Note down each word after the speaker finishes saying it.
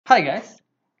Hi guys,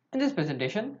 in this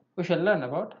presentation we shall learn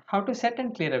about how to set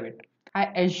and clear a bit. I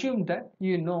assume that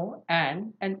you know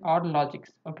and OR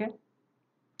logics, okay?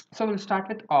 So we'll start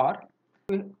with OR.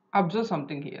 We'll observe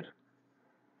something here.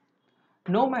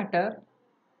 No matter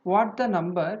what the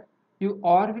number you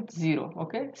OR with 0,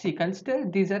 okay? See, consider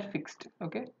these are fixed,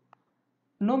 okay?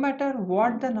 No matter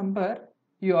what the number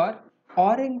you are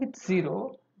ORing with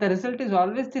 0, the result is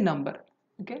always the number,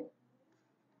 okay?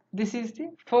 This is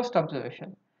the first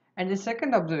observation. And the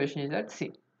second observation is that,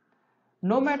 see,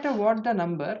 no matter what the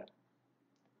number,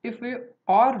 if we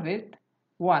OR with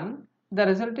 1, the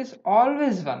result is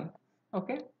always 1.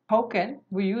 Okay, how can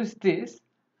we use this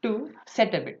to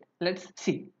set a bit? Let's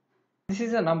see. This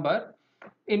is a number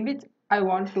in which I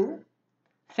want to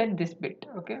set this bit.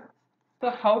 Okay, so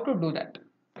how to do that?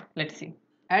 Let's see.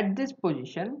 At this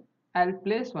position I'll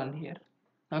place 1 here.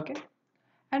 Okay,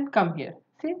 and come here.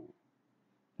 See,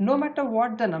 no matter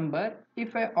what the number,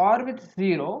 if I OR with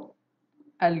 0,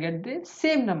 I'll get the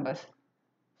same numbers.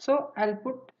 So I'll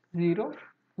put 0,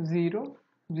 0,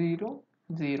 0,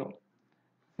 0,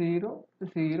 0,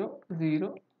 0,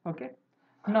 0. Okay.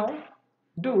 Now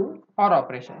do OR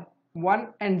operation. 1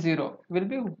 and 0 will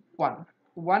be 1.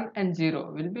 1 and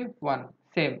 0 will be 1.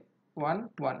 Same. 1,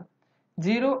 1.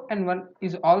 0 and 1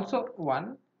 is also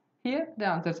 1. Here the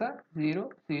answers are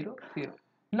 0, 0, 0.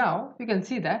 Now you can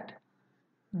see that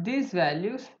these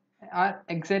values are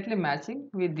exactly matching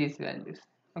with these values.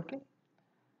 Okay.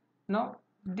 Now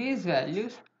these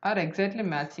values are exactly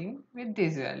matching with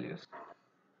these values.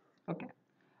 Okay,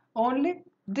 only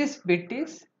this bit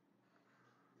is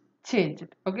changed.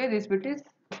 Okay, this bit is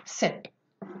set.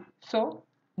 So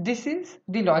this is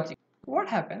the logic. What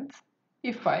happens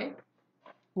if I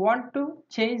want to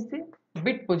change the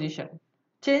bit position,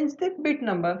 change the bit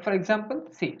number? For example,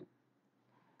 see,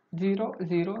 0,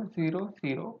 0, 0,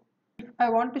 0. If I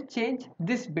want to change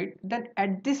this bit, then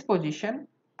at this position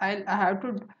I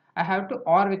have to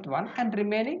OR with 1 and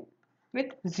remaining with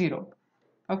 0.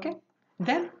 Okay,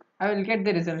 then I will get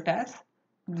the result as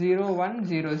 0, 1,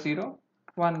 0, 0,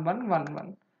 1, 1, 1,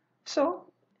 1.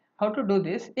 So how to do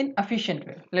this in efficient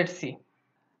way? Let's see.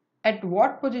 At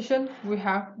what position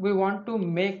we want to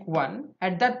make 1,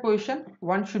 at that position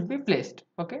 1 should be placed.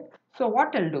 Okay, so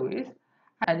what I'll do is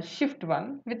I'll shift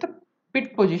 1 with the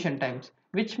bit position times,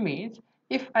 which means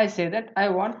if I say that I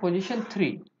want position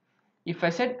 3, if I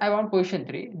said I want position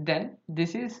 3, then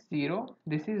this is 0,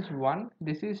 this is 1,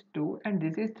 this is 2, and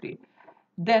this is 3.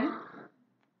 Then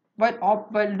while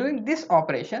doing this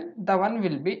operation, the 1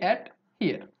 will be at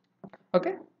here.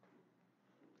 Okay,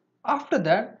 after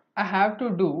that I have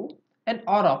to do an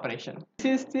OR operation.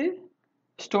 This is the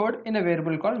stored in a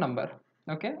variable called number.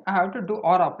 Okay, I have to do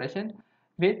OR operation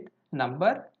with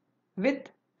number with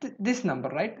this number,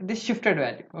 right? This shifted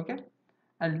value. Okay,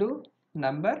 I'll do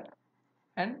number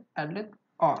and I'll do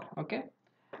OR. Okay,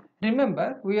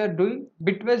 remember we are doing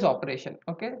bitwise operation.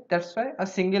 Okay, that's why a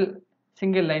single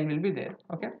line will be there.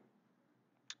 Okay,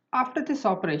 after this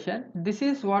operation, this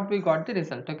is what we got the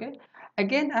result. Okay,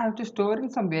 again I have to store in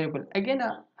some variable. Again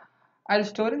I'll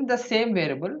store in the same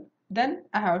variable. Then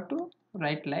I have to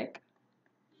write like,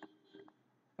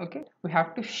 okay, we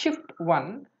have to shift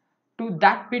 1 to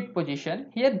that bit position.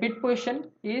 Here bit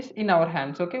position is in our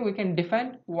hands. Okay, we can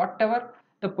define whatever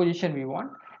the position we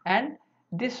want, and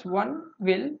this one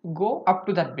will go up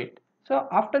to that bit. So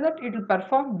after that it will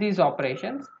perform these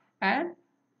operations and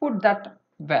put that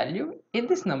value in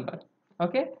this number.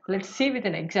 Okay, let's see with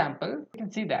an example. You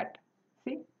can see that,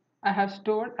 see, I have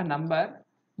stored a number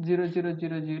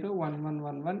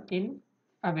 00001111 in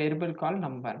a variable called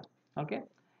number. Okay,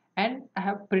 and I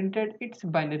have printed its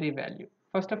binary value.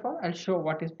 First of all, I'll show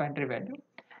what is binary value,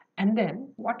 and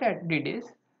then what I did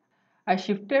is I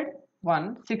shifted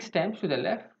 1 6 times to the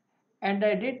left, and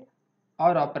I did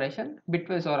OR operation,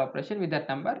 bitwise OR operation with that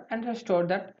number, and I stored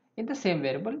that in the same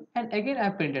variable, and again I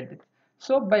printed it.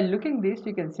 So by looking this,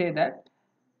 you can say that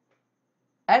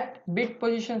at bit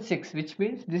position 6, which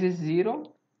means this is 0,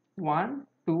 1,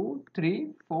 2,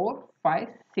 3, 4, 5,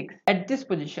 6. At this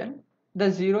position,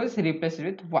 the 0 is replaced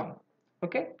with 1.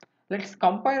 Okay, let's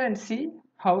compare and see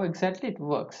how exactly it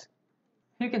works.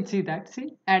 You can see that,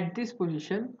 see, at this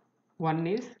position 1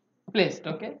 is placed.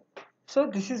 Okay, so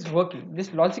this is working,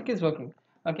 this logic is working.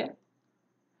 Okay,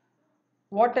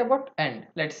 what about AND?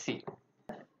 Let's see.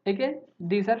 Again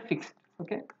these are fixed.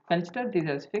 Okay, consider these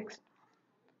as fixed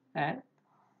and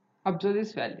observe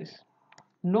these values.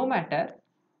 No matter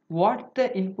what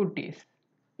the input is,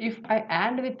 if I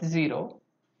AND with 0,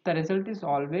 the result is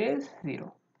always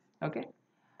 0. Okay,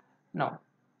 now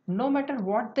no matter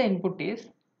what the input is,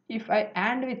 if I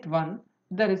AND with 1,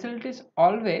 the result is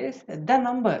always the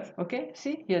number. Okay,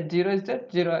 see here, 0 is there,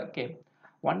 0 came,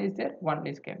 1 is there, 1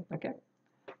 is came. Okay,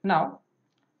 now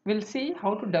we'll see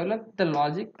how to develop the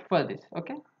logic for this.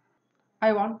 Okay,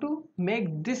 I want to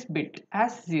make this bit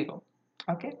as 0.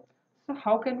 Okay, so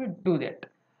how can we do that?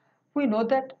 We know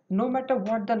that no matter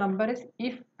what the number is,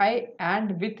 if I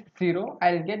AND with 0,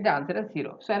 I'll get the answer as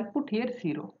 0. So I'll put here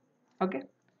 0. Okay,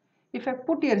 if I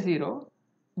put here 0,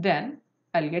 then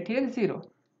I'll get here 0.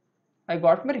 I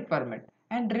got my requirement,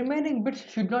 and remaining bits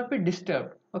should not be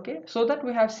disturbed. Okay, so that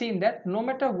we have seen that no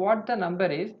matter what the number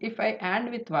is, if I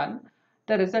AND with 1,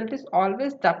 the result is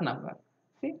always that number.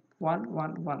 See, 1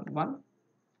 1 1 1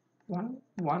 1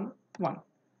 1 1.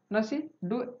 Now see,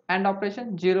 do AND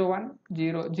operation, 0 1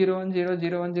 0 0 1 0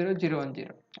 0 1 0 0 1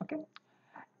 0. Okay,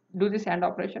 do this AND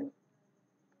operation,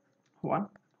 1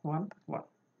 1 1.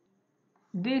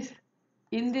 This,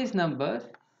 in these numbers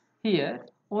here,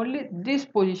 only this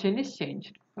position is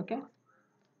changed. Okay,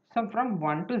 some from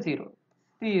 1 to 0,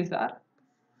 these are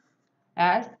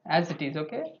as it is.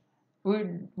 Okay,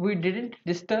 we didn't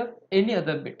disturb any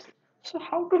other bits. So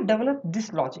how to develop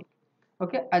this logic?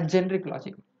 Okay, a generic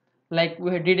logic like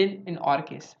we did in OR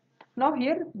case. Now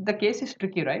here the case is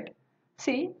tricky, right?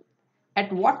 See,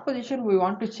 at what position we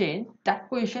want to change, that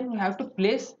position we have to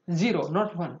place 0,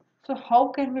 not 1. So how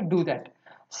can we do that?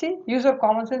 See, use your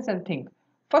common sense and think.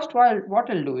 First, what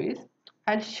I'll do is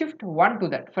I'll shift 1 to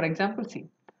that. For example, see,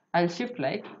 I'll shift,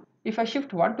 like, if I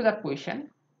shift 1 to that position,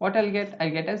 what I'll get?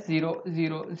 I'll get as 0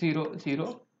 0 0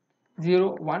 0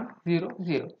 0 1 0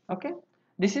 0. Okay,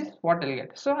 this is what I'll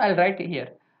get. So I'll write here,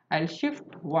 I'll shift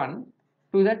 1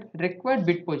 to that required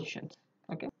bit positions.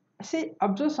 Okay, see,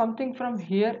 observe something from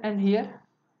here and here.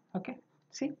 Okay,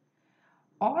 see,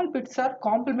 all bits are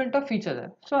complement of each other,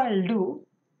 so I'll do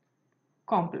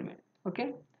complement.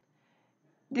 Okay,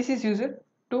 this is used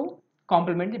to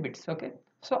complement the bits. Okay,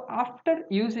 so after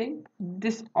using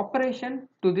this operation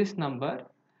to this number,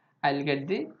 I'll get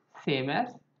the same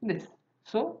as this.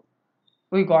 So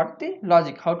we got the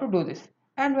logic how to do this,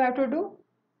 and we have to do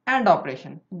AND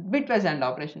operation, bitwise AND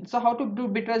operation. So how to do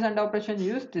bitwise AND operation?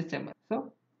 Use this symbol.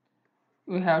 So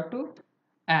we have to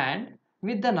AND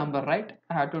with the number, right?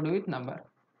 I have to do with number.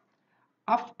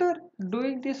 After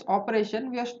doing this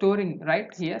operation, we are storing, right?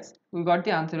 Here we got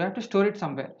the answer, we have to store it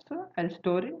somewhere. So I'll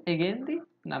store it again the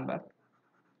number.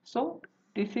 So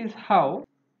this is how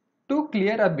to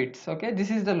clear a bits. Okay,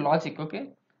 this is the logic. Okay,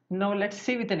 now let's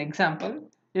see with an example,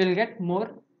 you will get more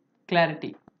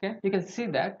clarity. Okay, you can see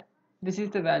that this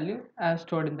is the value I have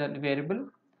stored in the variable,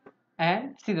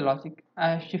 and see the logic.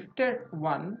 I have shifted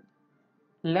one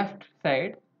left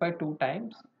side by 2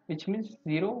 times, which means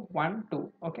 0 1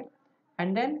 2. Okay,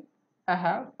 and then I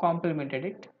have complemented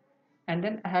it, and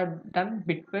then I have done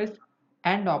bitwise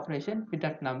AND operation with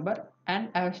that number, and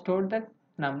I have stored that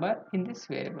number in this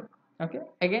variable. Okay,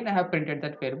 again I have printed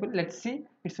that variable. Let's see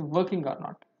it's working or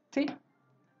not. See,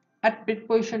 at bit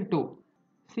position 2,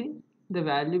 see, the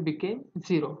value became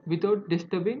 0 without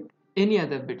disturbing any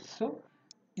other bits. So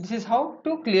this is how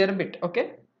to clear a bit.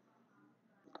 Okay,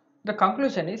 the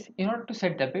conclusion is, in order to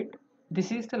set the bit,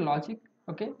 this is the logic.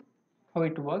 Okay, how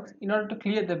it works. In order to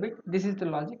clear the bit, this is the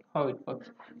logic how it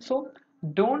works. So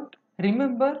don't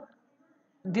remember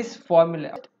this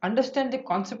formula, understand the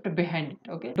concept behind it.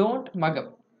 Okay, don't mug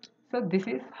up. So this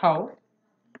is how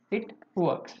it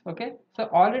works. Okay, so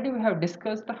already we have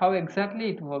discussed how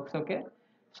exactly it works. Okay,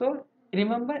 so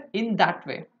remember in that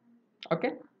way.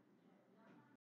 Okay.